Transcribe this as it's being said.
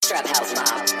Trap House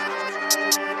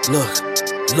Mob.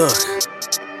 Look,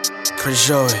 Pretty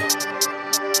Joey,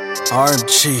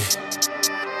 RMG.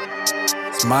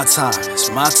 It's my time.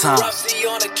 Rusty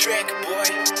on the track, boy.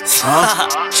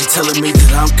 She telling me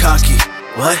that I'm cocky.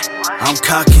 What? I'm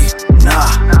cocky? Nah,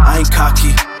 I ain't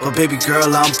cocky. But baby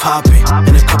girl, I'm popping.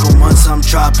 In a couple months, I'm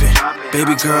dropping.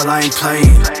 Baby girl, I ain't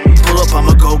playing. Pull up,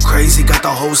 I'ma go crazy. Got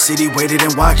the whole city waiting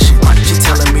and watching. She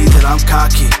telling me that I'm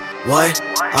cocky. What?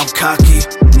 I'm cocky?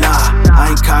 Nah, I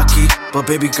ain't cocky. But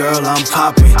baby girl, I'm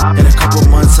popping. In a couple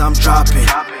months, I'm dropping.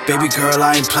 Baby girl,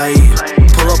 I ain't playing.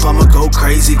 Pull up, I'ma go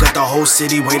crazy. Got the whole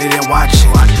city waiting and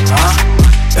watching.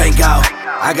 Bang out.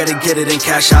 I gotta get it and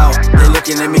cash out. They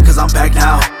looking at me cause I'm back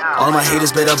now. All my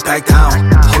haters better back down.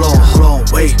 Hold on,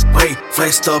 wait.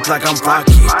 Flexed up like I'm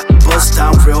Rocky. Bust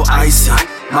down real icy.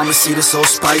 Mama see this so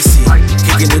spicy.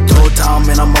 Kicking the door down,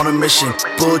 man, I'm on a mission.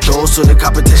 Bulldoze to the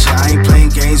competition. I ain't playing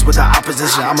games with the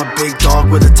opposition. I'm a big dog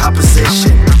with a top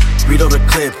position. Read all the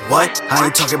clip, what? I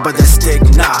ain't talking about that stick,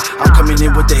 nah. I'm coming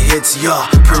in with the hits, yeah.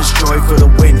 Prince Joy for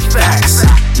the win, facts.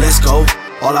 Let's go.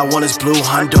 All I want is blue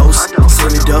hondos.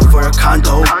 Save it up for a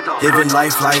condo. Living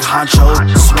life like Honcho.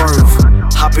 Swerve,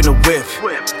 hop in the whip.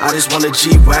 I just want a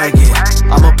G-Wagon.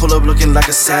 I'ma pull up looking like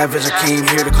a savage. I came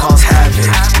here to cause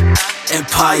havoc.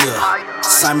 Empire,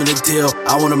 Simon the Deal,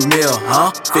 I want a meal,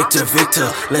 huh? Victor,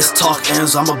 let's talk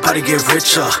ends, I'm about to get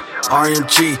richer.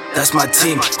 RMG, that's my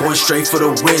team, going straight for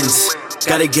the wins.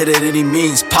 Gotta get it any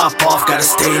means, pop off, gotta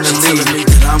stay in the lead. Telling me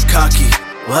that I'm cocky,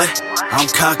 what?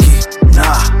 I'm cocky,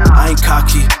 nah, I ain't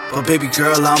cocky. But baby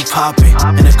girl, I'm popping.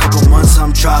 In a couple months,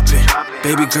 I'm dropping.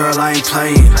 Baby girl, I ain't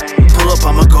playing. Pull up,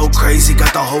 I'ma go crazy,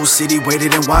 got the whole city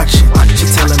waiting and watching. She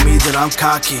telling me that I'm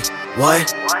cocky.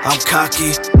 What? I'm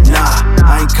cocky? Nah,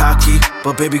 I ain't cocky.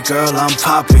 But baby girl, I'm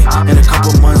popping. In a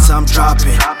couple months, I'm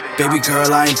dropping. Baby girl,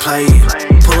 I ain't playing.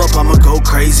 Pull up, I'ma go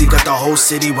crazy. Got the whole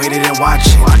city waiting and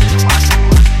watching.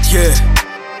 Yeah,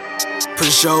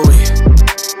 Pretty Joey,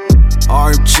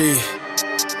 RMG.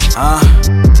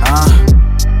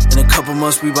 In a couple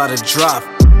months, we about to drop.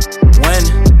 When?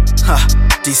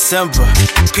 December.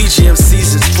 PGM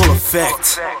season's full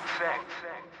effect.